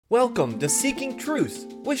Welcome to Seeking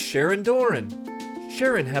Truth with Sharon Doran.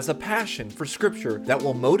 Sharon has a passion for Scripture that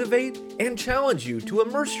will motivate and challenge you to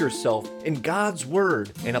immerse yourself in God's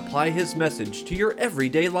Word and apply His message to your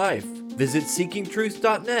everyday life. Visit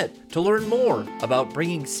seekingtruth.net to learn more about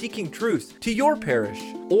bringing Seeking Truth to your parish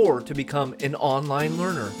or to become an online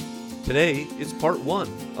learner. Today is part 1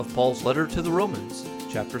 of Paul's letter to the Romans,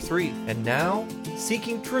 chapter 3. And now,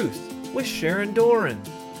 Seeking Truth with Sharon Doran.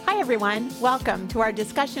 Hi everyone, welcome to our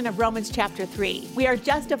discussion of Romans chapter 3. We are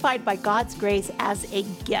justified by God's grace as a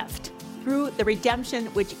gift through the redemption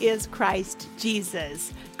which is Christ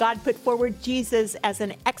Jesus. God put forward Jesus as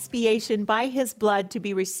an expiation by His blood to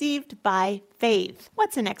be received by faith.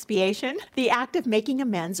 What's an expiation? The act of making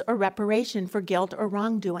amends or reparation for guilt or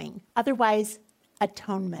wrongdoing, otherwise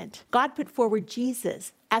atonement. God put forward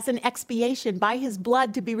Jesus as an expiation by His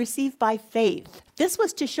blood to be received by faith. This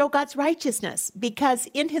was to show God's righteousness, because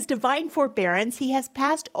in His divine forbearance, He has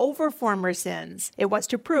passed over former sins. It was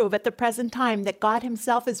to prove at the present time that God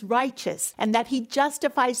Himself is righteous and that He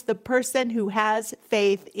justifies the person who has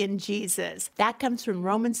faith in Jesus. That comes from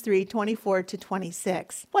Romans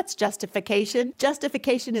 3:24-26. What's justification?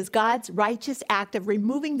 Justification is God's righteous act of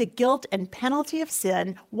removing the guilt and penalty of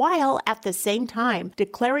sin, while at the same time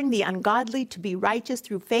declaring the ungodly to be righteous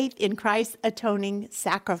through faith in Christ's atoning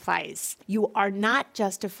sacrifice. You are not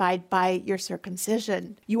justified by your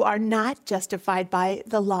circumcision. You are not justified by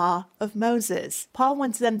the law of Moses. Paul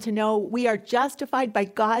wants them to know we are justified by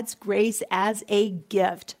God's grace as a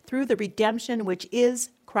gift through the redemption which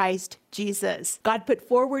is Christ Jesus. God put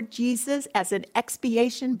forward Jesus as an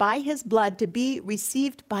expiation by His blood to be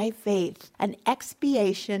received by faith. An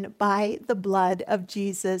expiation by the blood of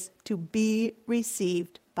Jesus to be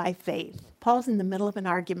received by faith. Paul's in the middle of an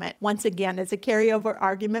argument. Once again, it's a carryover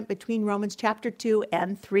argument between Romans chapter 2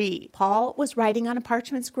 and 3. Paul was writing on a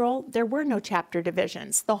parchment scroll. There were no chapter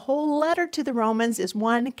divisions. The whole letter to the Romans is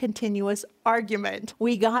one continuous argument.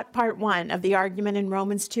 We got part 1 of the argument in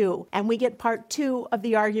Romans 2, and we get part 2 of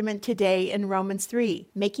the argument today in Romans 3,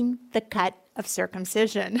 making the cut of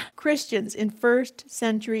circumcision. Christians in first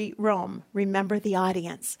century Rome, remember the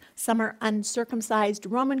audience. Some are uncircumcised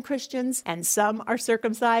Roman Christians and some are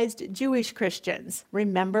circumcised Jewish Christians.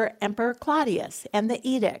 Remember Emperor Claudius and the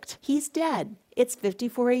edict. He's dead. It's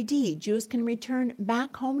 54 AD. Jews can return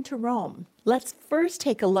back home to Rome. Let's first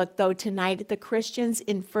take a look, though, tonight at the Christians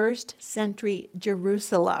in first century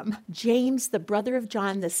Jerusalem. James, the brother of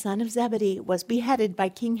John, the son of Zebedee, was beheaded by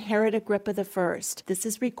King Herod Agrippa I. This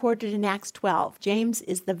is recorded in Acts 12. James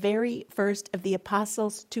is the very first of the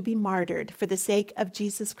apostles to be martyred for the sake of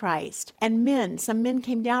Jesus Christ. And some men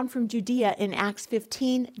came down from Judea in Acts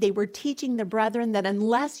 15. They were teaching the brethren that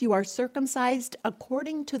unless you are circumcised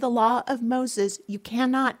according to the law of Moses, you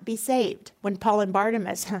cannot be saved. When Paul and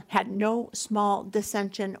Barnabas had no small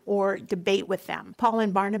dissension or debate with them, Paul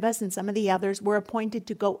and Barnabas and some of the others were appointed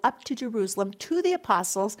to go up to Jerusalem to the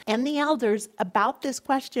apostles and the elders about this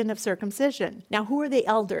question of circumcision. Now, who are the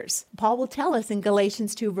elders? Paul will tell us in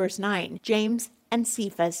Galatians 2 verse 9, James and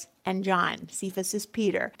Cephas and John. Cephas is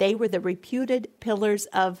Peter. They were the reputed pillars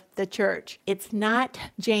of the church. It's not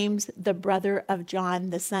James, the brother of John,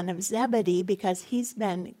 the son of Zebedee, because he's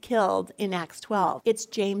been killed in Acts 12. It's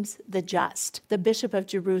James the Just, the bishop of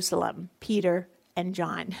Jerusalem, Peter and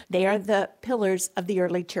John. They are the pillars of the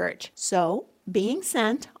early church. So, being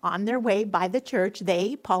sent on their way by the church,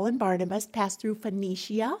 they, Paul and Barnabas, passed through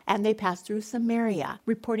Phoenicia and they passed through Samaria,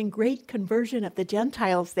 reporting great conversion of the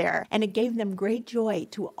Gentiles there, and it gave them great joy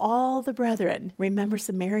to all the brethren. Remember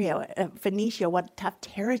Samaria, Phoenicia, what tough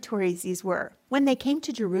territories these were. When they came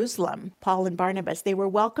to Jerusalem, Paul and Barnabas, they were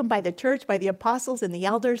welcomed by the church, by the apostles and the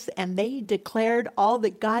elders, and they declared all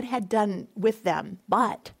that God had done with them.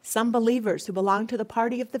 But some believers who belonged to the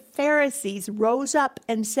party of the Pharisees rose up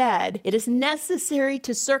and said, it is necessary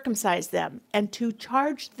to circumcise them and to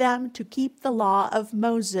charge them to keep the law of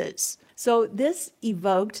Moses. So this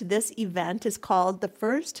event is called the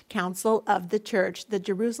First Council of the Church, the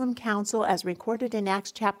Jerusalem Council, as recorded in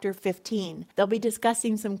Acts chapter 15. They'll be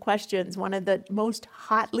discussing some questions. One of the most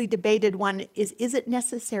hotly debated one is it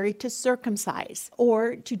necessary to circumcise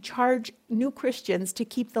or to charge new Christians to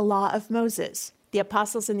keep the law of Moses? The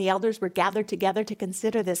apostles and the elders were gathered together to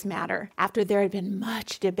consider this matter. After there had been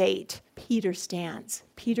much debate, Peter stands.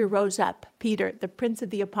 Peter rose up. Peter, the prince of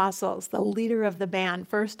the apostles, the leader of the band,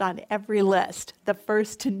 first on every list, the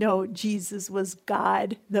first to know Jesus was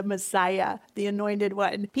God, the Messiah, the anointed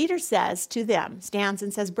one. Peter says to them, stands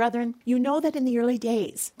and says, brethren, you know that in the early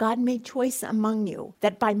days, God made choice among you,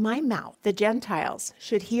 that by my mouth the Gentiles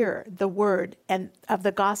should hear the word and of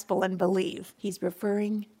the gospel and believe. He's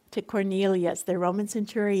referring to Cornelius, the Roman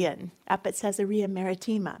centurion, up at Caesarea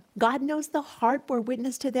Maritima. God knows the heart bore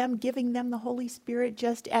witness to them, giving them the Holy Spirit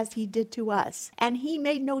just as he did to us. And he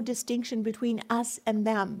made no distinction between us and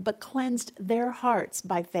them, but cleansed their hearts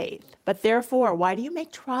by faith. But therefore, why do you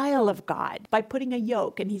make trial of God? By putting a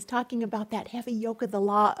yoke, and he's talking about that heavy yoke of the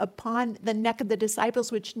law upon the neck of the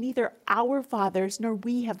disciples, which neither our fathers nor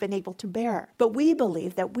we have been able to bear. But we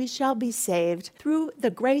believe that we shall be saved through the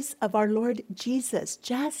grace of our Lord Jesus,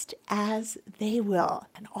 just as they will.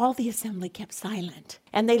 And all the assembly kept silent.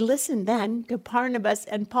 And they listened then to Barnabas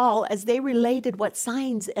and Paul as they related what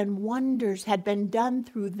signs and wonders had been done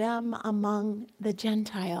through them among the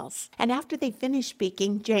Gentiles. And after they finished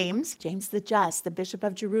speaking, James the Just, the bishop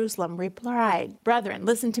of Jerusalem, replied, "Brethren,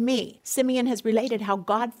 listen to me. Simeon has related how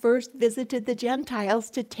God first visited the Gentiles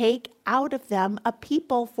to take out of them a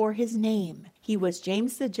people for his name. He was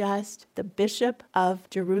James the Just, the bishop of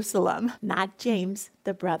Jerusalem, not James,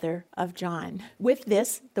 the brother of John." With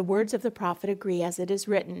this, the words of the prophet agree as it is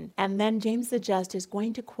written. And then James the Just is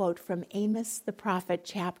going to quote from Amos the prophet,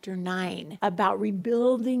 chapter 9, about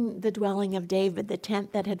rebuilding the dwelling of David, the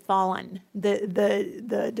tent that had fallen,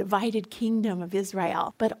 the divided kingdom of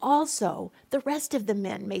Israel. But also, the rest of the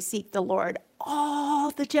men may seek the Lord,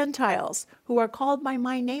 all the Gentiles who are called by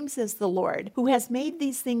my name, says the Lord, who has made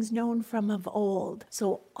these things known from of old.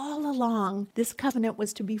 So all along, this covenant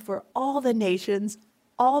was to be for all the nations,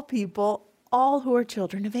 all people, all who are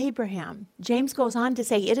children of Abraham. James goes on to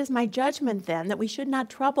say, "It is my judgment then that we should not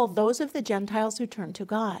trouble those of the Gentiles who turn to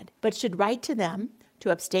God, but should write to them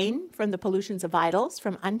to abstain from the pollutions of idols,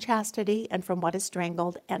 from unchastity, and from what is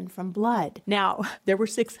strangled, and from blood." Now, there were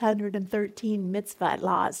 613 mitzvah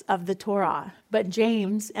laws of the Torah, but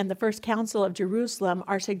James and the First Council of Jerusalem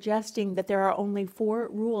are suggesting that there are only 4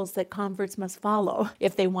 rules that converts must follow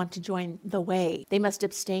if they want to join the way. They must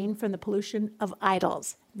abstain from the pollution of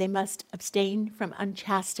idols. They must abstain from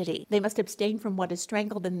unchastity. They must abstain from what is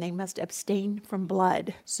strangled, and they must abstain from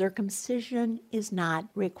blood. Circumcision is not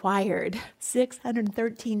required.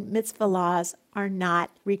 613 mitzvah laws are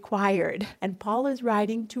not required. And Paul is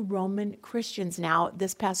writing to Roman Christians now,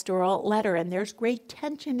 this pastoral letter, and there's great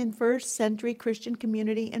tension in first century Christian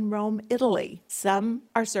community in Rome, Italy. Some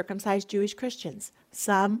are circumcised Jewish Christians.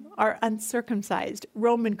 Some are uncircumcised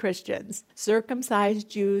Roman Christians. Circumcised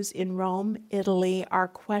Jews in Rome, Italy are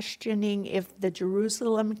questioning if the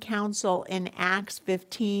Jerusalem Council in Acts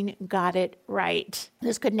 15 got it right.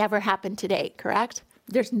 This could never happen today, correct?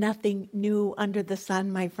 There's nothing new under the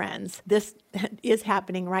sun, my friends. This is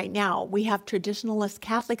happening right now. We have traditionalist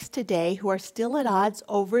Catholics today who are still at odds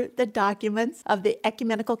over the documents of the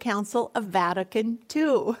Ecumenical Council of Vatican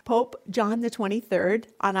II. Pope John the 23rd,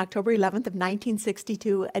 on October 11th of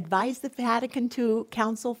 1962, advised the Vatican II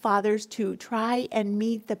Council Fathers to try and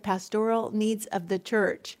meet the pastoral needs of the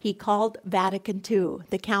Church. He called Vatican II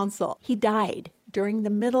the Council. He died. During the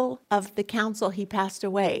middle of the council, he passed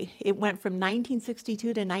away. It went from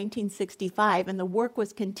 1962 to 1965, and the work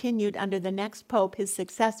was continued under the next pope, his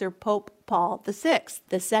successor, Pope Paul VI.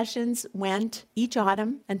 The sessions went each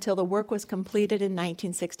autumn until the work was completed in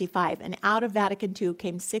 1965, and out of Vatican II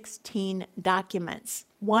came 16 documents.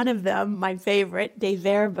 One of them, my favorite, De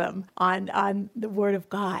Verbum, on the Word of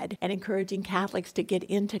God and encouraging Catholics to get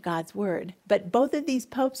into God's Word. But both of these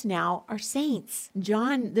popes now are saints.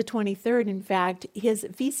 John the 23rd, in fact, his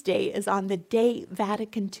feast day is on the day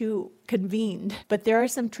Vatican II convened. But there are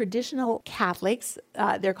some traditional Catholics,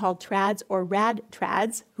 they're called trads or rad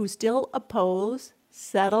trads, who still oppose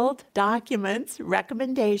settled documents,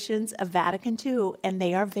 recommendations of Vatican II, and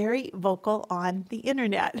they are very vocal on the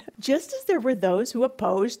internet. Just as there were those who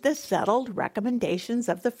opposed the settled recommendations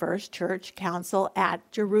of the First Church Council at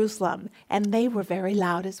Jerusalem, and they were very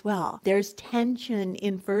loud as well. There's tension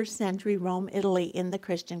in first century Rome, Italy in the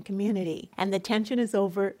Christian community, and the tension is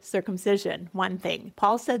over circumcision, one thing.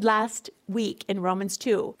 Paul said last week in Romans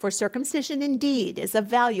 2, "For circumcision indeed is of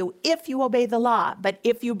value if you obey the law, but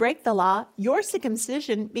if you break the law, your circumcision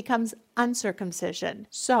becomes uncircumcision.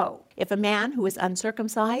 So, if a man who is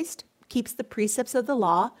uncircumcised keeps the precepts of the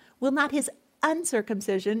law, will not his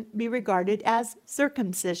uncircumcision be regarded as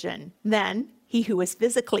circumcision? Then, he who is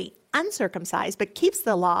physically uncircumcised but keeps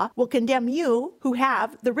the law will condemn you who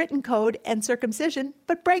have the written code and circumcision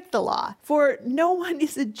but break the law. For no one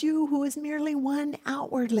is a Jew who is merely one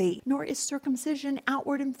outwardly, nor is circumcision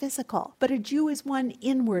outward and physical, but a Jew is one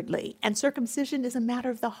inwardly, and circumcision is a matter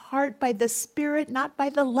of the heart by the Spirit, not by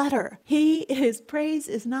the letter. His praise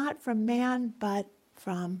is not from man but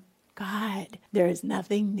from God. There is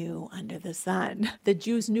nothing new under the sun. The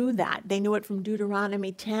Jews knew that. They knew it from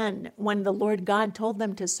Deuteronomy 10, when the Lord God told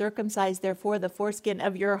them to circumcise, therefore, the foreskin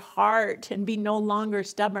of your heart and be no longer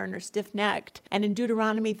stubborn or stiff-necked. And in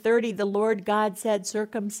Deuteronomy 30, the Lord God said,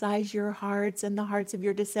 circumcise your hearts and the hearts of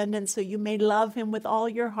your descendants so you may love him with all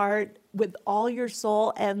your heart, with all your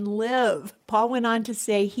soul, and live. Paul went on to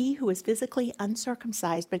say, he who is physically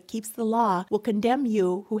uncircumcised but keeps the law will condemn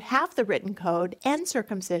you who have the written code and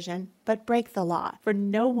circumcision but break the law. For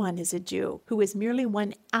no one is a Jew who is merely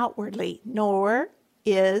one outwardly, nor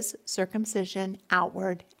is circumcision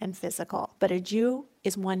outward and physical, but a Jew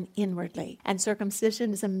is one inwardly. And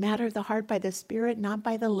circumcision is a matter of the heart by the Spirit, not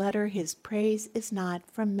by the letter. His praise is not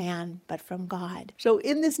from man, but from God. So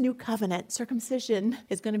in this new covenant, circumcision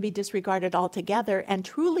is going to be disregarded altogether and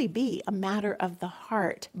truly be a matter of the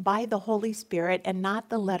heart by the Holy Spirit and not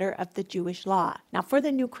the letter of the Jewish law. Now, for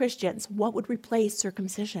the new Christians, what would replace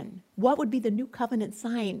circumcision? What would be the new covenant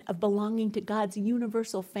sign of belonging to God's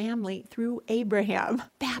universal family through Abraham?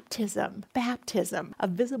 Baptism. Baptism, a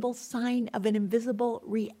visible sign of an invisible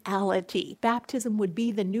reality. Baptism would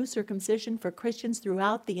be the new circumcision for Christians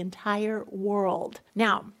throughout the entire world.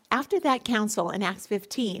 Now, after that council in Acts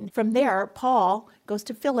 15, from there, Paul goes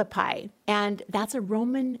to Philippi, and that's a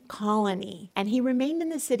Roman colony. And he remained in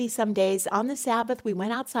the city some days. On the Sabbath, we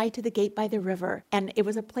went outside to the gate by the river, and it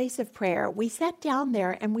was a place of prayer. We sat down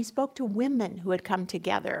there, and we spoke to women who had come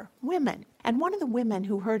together. Women. And one of the women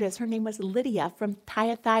who heard us, her name was Lydia from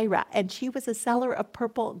Thyatira, and she was a seller of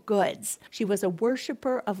purple goods. She was a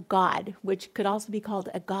worshiper of God, which could also be called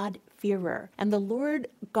a God-fearer. And the Lord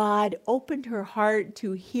God opened her heart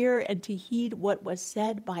to hear and to heed what was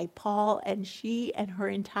said by Paul, and she and her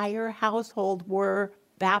entire household were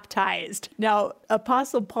baptized. Now,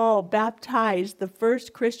 Apostle Paul baptized the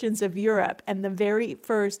first Christians of Europe and the very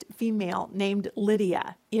first female named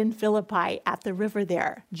Lydia in Philippi at the river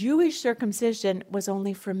there. Jewish circumcision was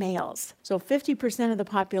only for males, so 50% of the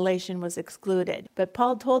population was excluded. But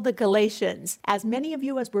Paul told the Galatians, as many of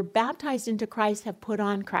you as were baptized into Christ have put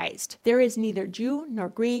on Christ. There is neither Jew nor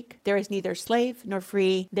Greek, there is neither slave nor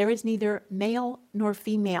free, there is neither male nor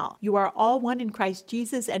female. You are all one in Christ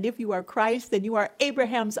Jesus, and if you are Christ, then you are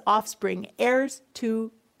Abraham's offspring, heirs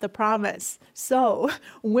to the promise. So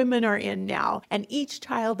women are in now, and each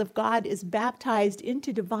child of God is baptized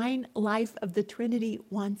into divine life of the Trinity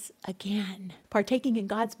once again. Partaking in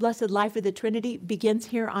God's blessed life of the Trinity begins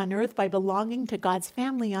here on earth by belonging to God's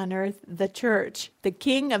family on earth, the church. The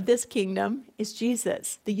king of this kingdom is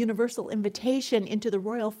Jesus. The universal invitation into the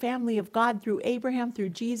royal family of God through Abraham, through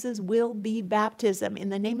Jesus, will be baptism in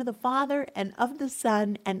the name of the Father and of the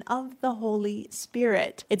Son and of the Holy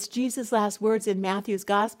Spirit. It's Jesus' last words in Matthew's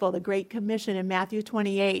Gospel, the Great Commission in Matthew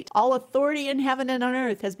 28. All authority in heaven and on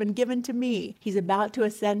earth has been given to me. He's about to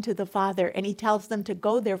ascend to the Father, and he tells them to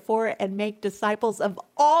go therefore and make disciples of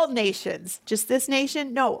all nations. Just this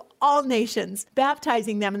nation? No, all nations,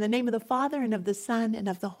 baptizing them in the name of the Father and of the Son and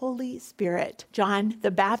of the Holy Spirit. John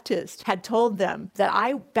the Baptist had told them that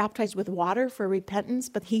I baptize with water for repentance,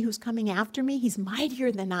 but he who's coming after me, he's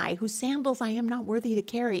mightier than I, whose sandals I am not worthy to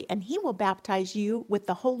carry, and he will baptize you with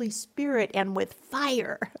the Holy Spirit and with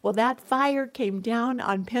fire. Well, that fire came down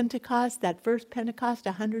on Pentecost, that first Pentecost,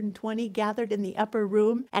 120 gathered in the upper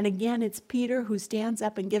room, and again it's Peter who stands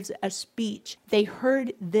up and gives a speech. They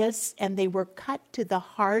heard this and they were cut to the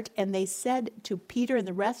heart, and they said to Peter and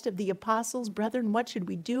the rest of the apostles, brethren, what should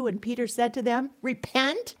we do? And Peter said to them,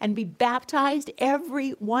 repent and be baptized,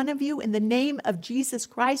 every one of you, in the name of Jesus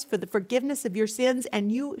Christ for the forgiveness of your sins,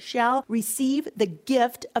 and you shall receive the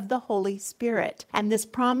gift of the Holy Spirit. And this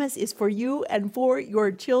promise is for you and for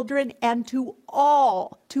your children and to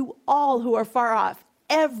all who are far off,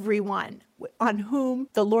 everyone on whom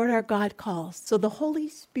the Lord our God calls. So the Holy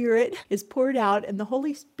Spirit is poured out, and the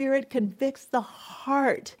Holy Spirit convicts the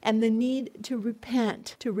heart and the need to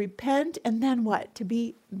repent. To repent, and then what? To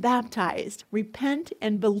be baptized. Repent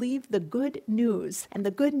and believe the good news. And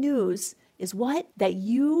the good news is what? That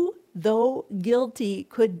you, though guilty,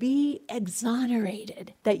 could be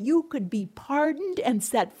exonerated, that you could be pardoned and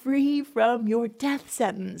set free from your death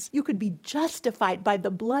sentence. You could be justified by the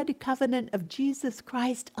blood covenant of Jesus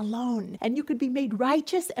Christ alone, and you could be made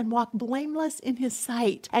righteous and walk blameless in his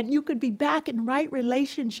sight, and you could be back in right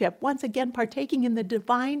relationship, once again partaking in the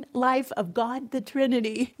divine life of God the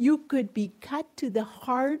Trinity. You could be cut to the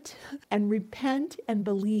heart and repent and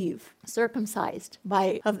believe, circumcised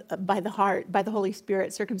by the heart, by the Holy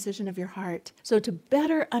Spirit, circumcision of your heart. So to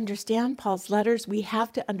better understand Paul's letters, we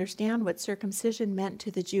have to understand what circumcision meant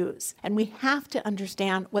to the Jews. And we have to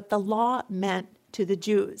understand what the law meant to the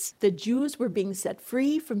Jews. The Jews were being set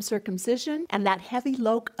free from circumcision and that heavy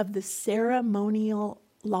yoke of the ceremonial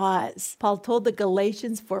laws. Paul told the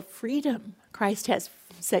Galatians, for freedom Christ has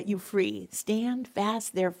set you free. Stand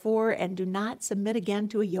fast, therefore, and do not submit again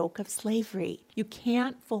to a yoke of slavery. You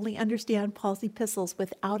can't fully understand Paul's epistles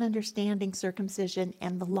without understanding circumcision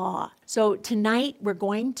and the law. So tonight we're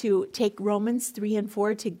going to take Romans 3 and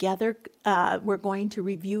 4 together. We're going to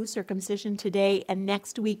review circumcision today, and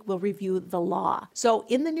next week we'll review the law. So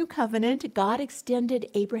in the new covenant, God extended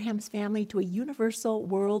Abraham's family to a universal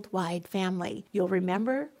worldwide family. You'll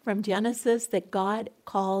remember from Genesis that God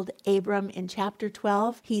called Abram in chapter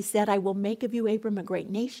 12. He said, I will make of you, Abram, a great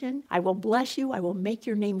nation. I will bless you. I will make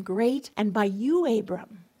your name great. And by you,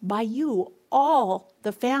 Abram, by you, all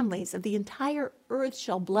the families of the entire earth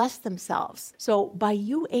shall bless themselves. So by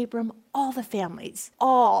you, Abram, all the families,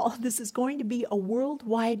 this is going to be a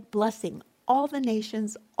worldwide blessing. All the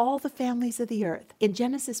nations, all the families of the earth. In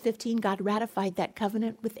Genesis 15, God ratified that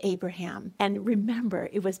covenant with Abraham. And remember,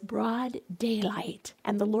 it was broad daylight.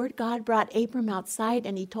 And the Lord God brought Abram outside,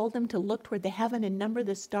 and he told him to look toward the heaven and number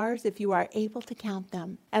the stars if you are able to count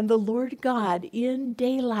them. And the Lord God in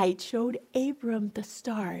daylight showed Abram the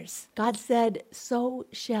stars. God said, so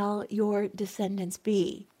shall your descendants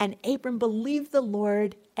be. And Abram believed the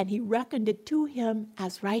Lord, and he reckoned it to him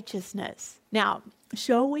as righteousness. Now,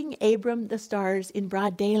 showing Abram the stars in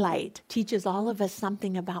broad daylight teaches all of us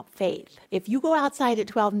something about faith. If you go outside at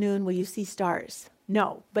 12 noon, will you see stars?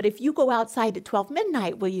 No. But if you go outside at 12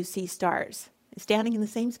 midnight, will you see stars? Standing in the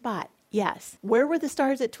same spot? Yes. Where were the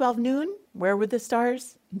stars at 12 noon? Where were the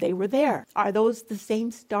stars? They were there. Are those the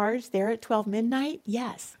same stars there at 12 midnight?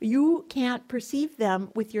 Yes. You can't perceive them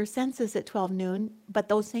with your senses at 12 noon, but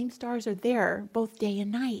those same stars are there both day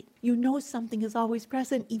and night. You know something is always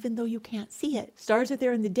present even though you can't see it. Stars are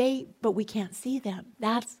there in the day, but we can't see them.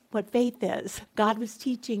 That's what faith is. God was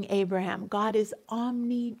teaching Abraham. God is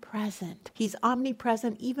omnipresent. He's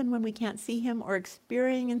omnipresent even when we can't see him or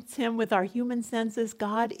experience him with our human senses.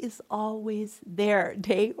 God is always there,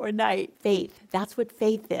 day or night. Faith. That's what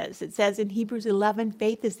faith is. It says in Hebrews 11,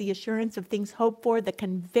 faith is the assurance of things hoped for, the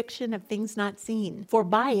conviction of things not seen. For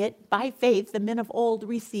by it, by faith, the men of old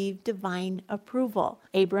received divine approval.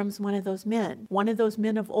 Abram's one of those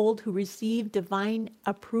men of old who received divine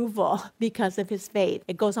approval because of his faith.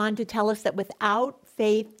 It goes on to tell us that without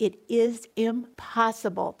faith, it is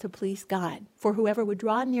impossible to please God. For whoever would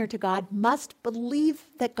draw near to God must believe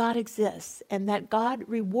that God exists and that God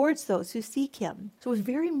rewards those who seek him. So it was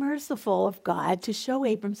very merciful of God to show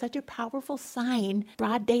Abram such a powerful sign,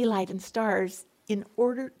 broad daylight and stars, in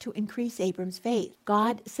order to increase Abram's faith.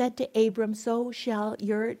 God said to Abram, so shall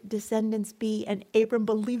your descendants be. And Abram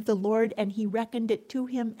believed the Lord, and he reckoned it to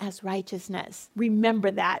him as righteousness.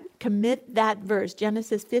 Remember that. Commit that verse,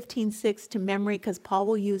 Genesis 15:6, to memory, because Paul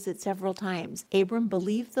will use it several times. Abram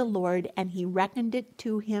believed the Lord, and he reckoned it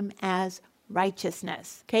to him as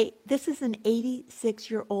righteousness. Okay, this is an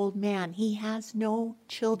 86-year-old man. He has no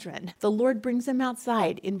children. The Lord brings him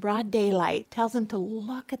outside in broad daylight, tells him to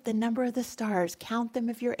look at the number of the stars, count them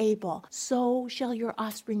if you're able. So shall your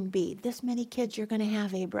offspring be. This many kids you're going to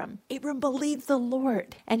have, Abram. Abram believed the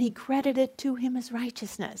Lord, and he credited it to him as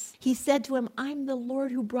righteousness. He said to him, I'm the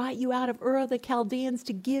Lord who brought you out of Ur of the Chaldeans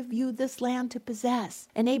to give you this land to possess.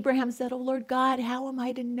 And Abraham said, oh Lord God, how am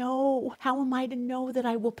I to know? How am I to know that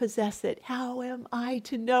I will possess it? How am I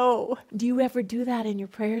to know? Do you ever do that in your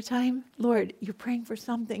prayer time? Lord, you're praying for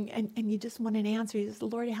something and you just want an answer. You just,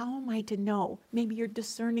 Lord, how am I to know? Maybe you're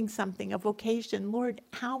discerning something, a vocation. Lord,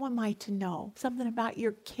 how am I to know? Something about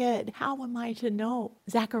your kid. How am I to know?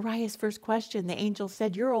 Zachariah's first question, the angel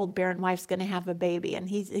said, your old barren wife's going to have a baby. And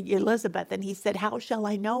he's Elizabeth. And he said, how shall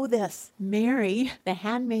I know this? Mary, the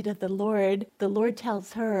handmaid of the Lord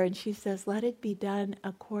tells her, and she says, let it be done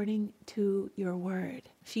according to your word.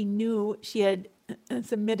 She knew she had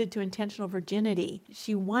submitted to intentional virginity.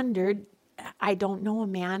 She wondered, I don't know a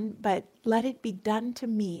man, but let it be done to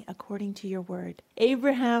me according to your word.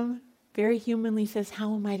 Abraham very humanly says,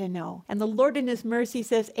 how am I to know? And the Lord in his mercy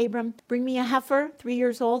says, Abram, bring me a heifer, 3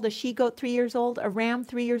 years old, a she-goat, 3 years old, a ram,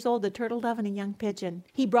 3 years old, a turtle dove, and a young pigeon.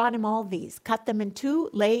 He brought him all these, cut them in two,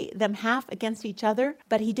 lay them half against each other,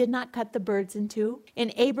 but he did not cut the birds in two.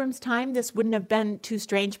 In Abram's time, this wouldn't have been too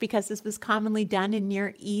strange because this was commonly done in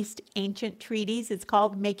Near East ancient treaties. It's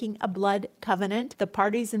called making a blood covenant. The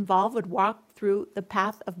parties involved would walk through the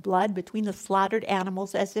path of blood between the slaughtered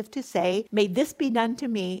animals as if to say, may this be done to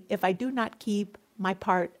me if I do not keep my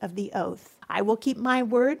part of the oath. I will keep my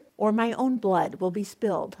word, or my own blood will be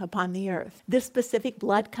spilled upon the earth. This specific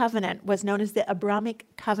blood covenant was known as the Abrahamic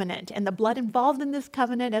covenant, and the blood involved in this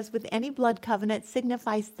covenant, as with any blood covenant,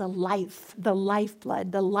 signifies the life, the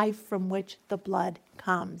lifeblood, the life from which the blood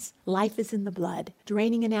comes. Life is in the blood.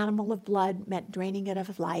 Draining an animal of blood meant draining it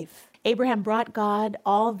of life. Abraham brought God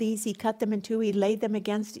all these. He cut them in two. He laid them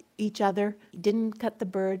against each other. He didn't cut the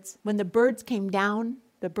birds. When the birds came down,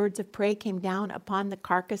 the birds of prey came down upon the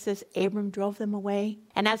carcasses. Abram drove them away.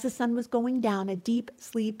 And as the sun was going down, a deep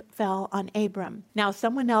sleep fell on Abram. Now,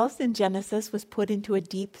 someone else in Genesis was put into a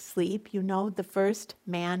deep sleep. You know, the first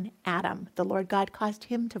man, Adam. The Lord God caused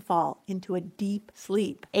him to fall into a deep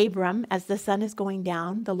sleep. Abram, as the sun is going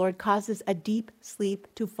down, the Lord causes a deep sleep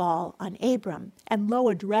to fall on Abram. And lo,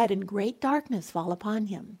 a dread and great darkness fall upon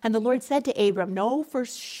him. And the Lord said to Abram, know for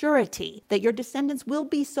surety that your descendants will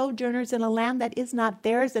be sojourners in a land that is not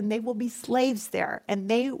theirs, and they will be slaves there, and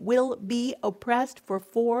they will be oppressed for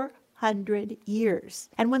 400 years.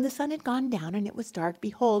 And when the sun had gone down and it was dark,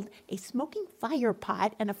 behold, a smoking fire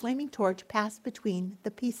pot and a flaming torch passed between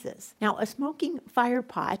the pieces. Now, a smoking fire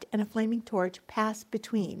pot and a flaming torch passed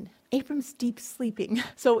between. Abram's deep sleeping.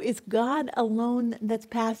 So it's God alone that's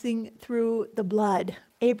passing through the blood.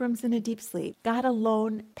 Abram's in a deep sleep. God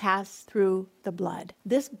alone passed through the blood.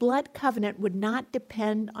 This blood covenant would not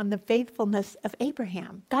depend on the faithfulness of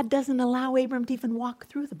Abraham. God doesn't allow Abram to even walk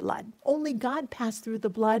through the blood. Only God passed through the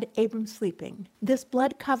blood, Abram sleeping. This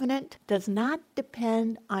blood covenant does not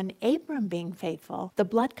depend on Abram being faithful. The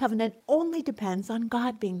blood covenant only depends on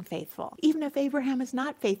God being faithful. Even if Abraham is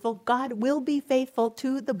not faithful, God will be faithful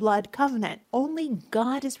to the blood covenant. Only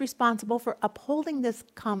God is responsible for upholding this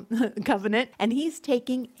covenant, and he's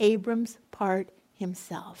taking Abram's part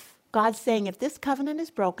himself. God's saying, if this covenant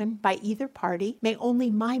is broken by either party, may only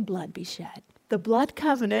my blood be shed. The blood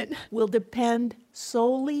covenant will depend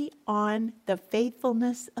solely on the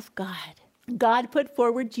faithfulness of God. God put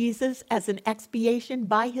forward Jesus as an expiation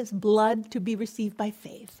by his blood to be received by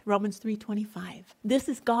faith. Romans 3:25. This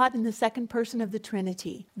is God in the second person of the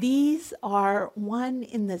Trinity. These are one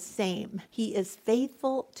in the same. He is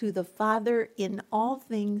faithful to the Father in all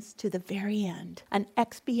things to the very end. An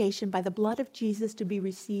expiation by the blood of Jesus to be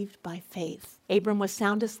received by faith. Abram was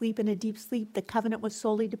sound asleep in a deep sleep. The covenant was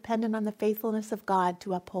solely dependent on the faithfulness of God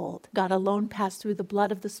to uphold. God alone passed through the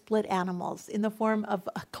blood of the split animals in the form of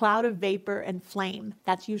a cloud of vapor and flame.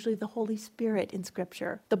 That's usually the Holy Spirit in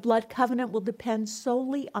Scripture. The blood covenant will depend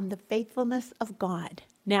solely on the faithfulness of God.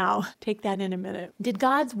 Now, take that in a minute. Did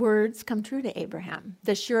God's words come true to Abraham?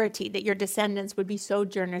 The surety that your descendants would be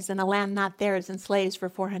sojourners in a land not theirs and slaves for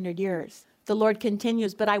 400 years. The Lord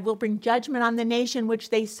continues, but I will bring judgment on the nation which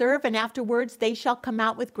they serve, and afterwards they shall come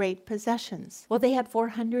out with great possessions. Well, they had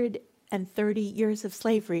 430 years of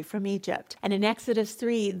slavery from Egypt. And in Exodus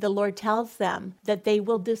 3, the Lord tells them that they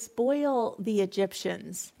will despoil the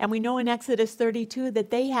Egyptians. And we know in Exodus 32 that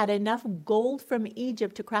they had enough gold from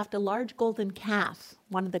Egypt to craft a large golden calf,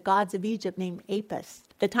 one of the gods of Egypt named Apis.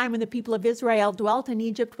 The time when the people of Israel dwelt in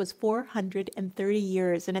Egypt was 430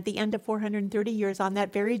 years. And at the end of 430 years, on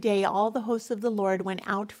that very day, all the hosts of the Lord went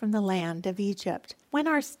out from the land of Egypt. When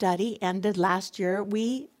our study ended last year,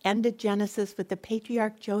 we ended Genesis with the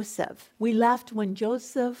patriarch Joseph. We left when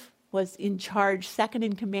Joseph was in charge, second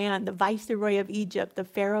in command, the viceroy of Egypt, the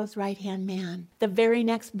Pharaoh's right-hand man. The very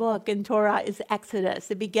next book in Torah is Exodus.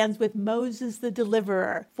 It begins with Moses the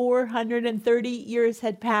deliverer. 430 years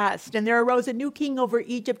had passed, and there arose a new king over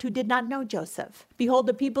Egypt who did not know Joseph. Behold,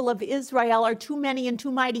 the people of Israel are too many and too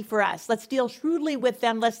mighty for us. Let's deal shrewdly with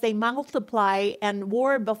them, lest they multiply and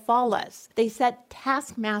war befall us. They set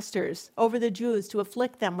taskmasters over the Jews to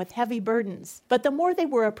afflict them with heavy burdens. But the more they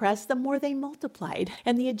were oppressed, the more they multiplied,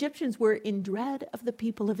 and the Egyptians were in dread of the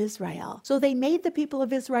people of Israel. So they made the people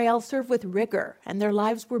of Israel serve with rigor, and their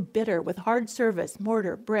lives were bitter with hard service,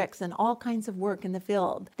 mortar, bricks, and all kinds of work in the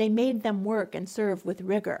field. They made them work and serve with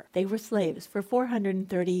rigor. They were slaves for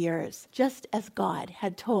 430 years, just as God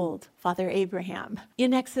had told Father Abraham.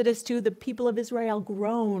 In Exodus 2, the people of Israel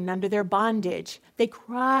groan under their bondage. They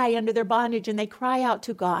cry under their bondage, and they cry out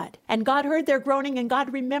to God. And God heard their groaning, and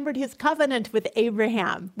God remembered his covenant with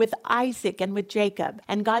Abraham, with Isaac, and with Jacob.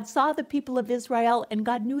 And God saw the people of Israel, and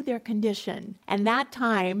God knew their condition. And that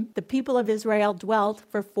time, the people of Israel dwelt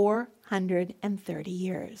for 430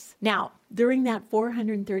 years. Now, during that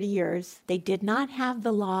 430 years, they did not have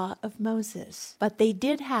the law of Moses, but they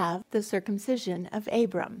did have the circumcision of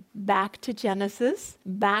Abram. Back to Genesis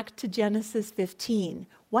 15.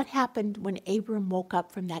 What happened when Abram woke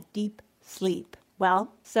up from that deep sleep?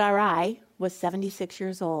 Well, Sarai was 76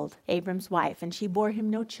 years old, Abram's wife, and she bore him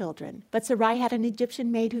no children. But Sarai had an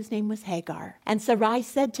Egyptian maid whose name was Hagar. And Sarai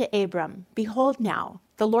said to Abram, "Behold now,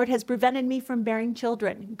 the Lord has prevented me from bearing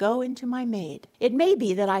children. Go into my maid. It may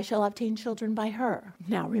be that I shall obtain children by her."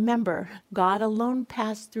 Now remember, God alone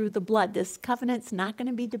passed through the blood. This covenant's not going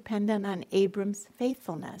to be dependent on Abram's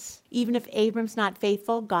faithfulness. Even if Abram's not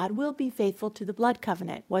faithful, God will be faithful to the blood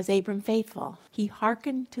covenant. Was Abram faithful? He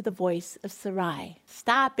hearkened to the voice of Sarai.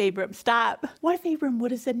 Stop, Abram, stop. What if Abram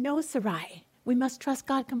would have said, "No, Sarai"? We must trust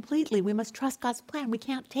God completely. We must trust God's plan. We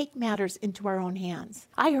can't take matters into our own hands.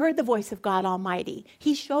 I heard the voice of God Almighty.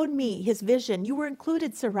 He showed me his vision. You were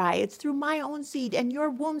included, Sarai. It's through my own seed and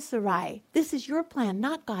your womb, Sarai. This is your plan,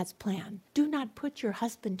 not God's plan. Do not put your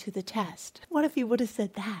husband to the test. What if he would have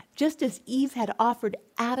said that? Just as Eve had offered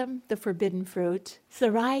Adam the forbidden fruit,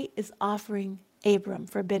 Sarai is offering Abram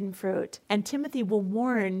forbidden fruit. And Timothy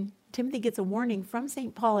gets a warning from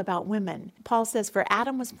St. Paul about women. Paul says, "For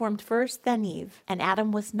Adam was formed first, then Eve, and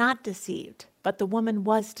Adam was not deceived, but the woman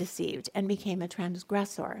was deceived and became a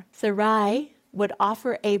transgressor." Sarai would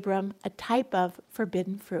offer Abram a type of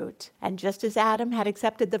forbidden fruit. And just as Adam had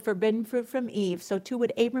accepted the forbidden fruit from Eve, so too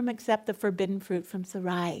would Abram accept the forbidden fruit from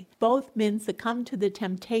Sarai. Both men succumbed to the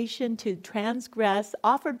temptation to transgress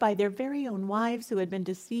offered by their very own wives who had been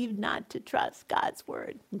deceived not to trust God's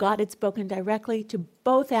word. God had spoken directly to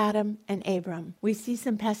both Adam and Abram. We see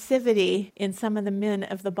some passivity in some of the men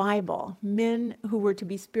of the Bible, men who were to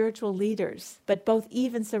be spiritual leaders. But both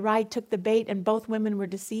Eve and Sarai took the bait, and both women were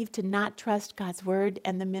deceived to not trust God's word,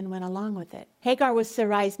 and the men went along with it. Hagar was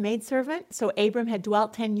Sarai's maidservant, so Abram had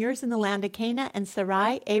dwelt 10 years in the land of Canaan, and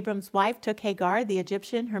Sarai, Abram's wife, took Hagar, the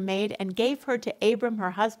Egyptian, her maid, and gave her to Abram,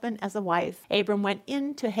 her husband, as a wife. Abram went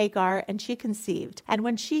in to Hagar, and she conceived. And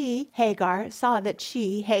when she, Hagar, saw that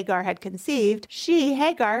she, Hagar, had conceived, she,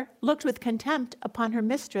 Hagar, looked with contempt upon her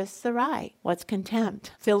mistress, Sarai. What's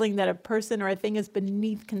contempt? Feeling that a person or a thing is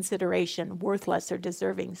beneath consideration, worthless or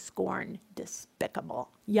deserving scorn, despicable.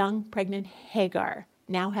 Young, pregnant Hagar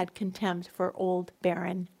now had contempt for old,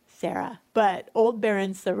 barren Sarah. But old,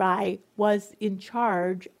 barren Sarai was in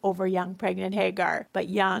charge over young, pregnant Hagar. But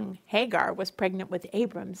young Hagar was pregnant with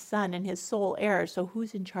Abram's son and his sole heir. So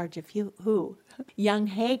who's in charge of who? Young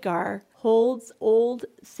Hagar holds old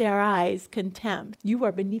Sarai's contempt. You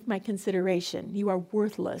are beneath my consideration. You are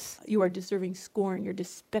worthless. You are deserving scorn. You're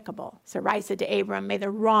despicable. Sarai said to Abram, "May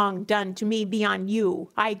the wrong done to me be on you.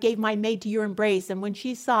 I gave my maid to your embrace, and when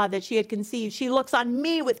she saw that she had conceived, she looks on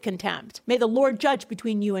me with contempt. May the Lord judge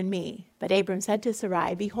between you and me." But Abram said to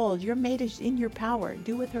Sarai, "Behold, your maid is in your power.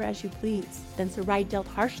 Do with her as you please." Then Sarai dealt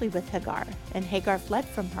harshly with Hagar, and Hagar fled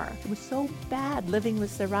from her. It was so bad living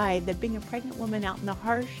with Sarai that being a pregnant woman out in the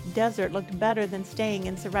harsh desert looked better than staying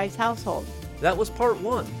in Sarai's household. That was part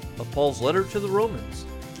 1 of Paul's letter to the Romans,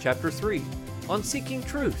 chapter 3, on Seeking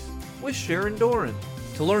Truth with Sharon Doran.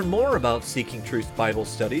 To learn more about Seeking Truth Bible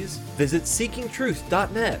studies, visit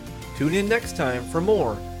seekingtruth.net. Tune in next time for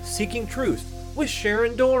more Seeking Truth with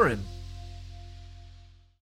Sharon Doran.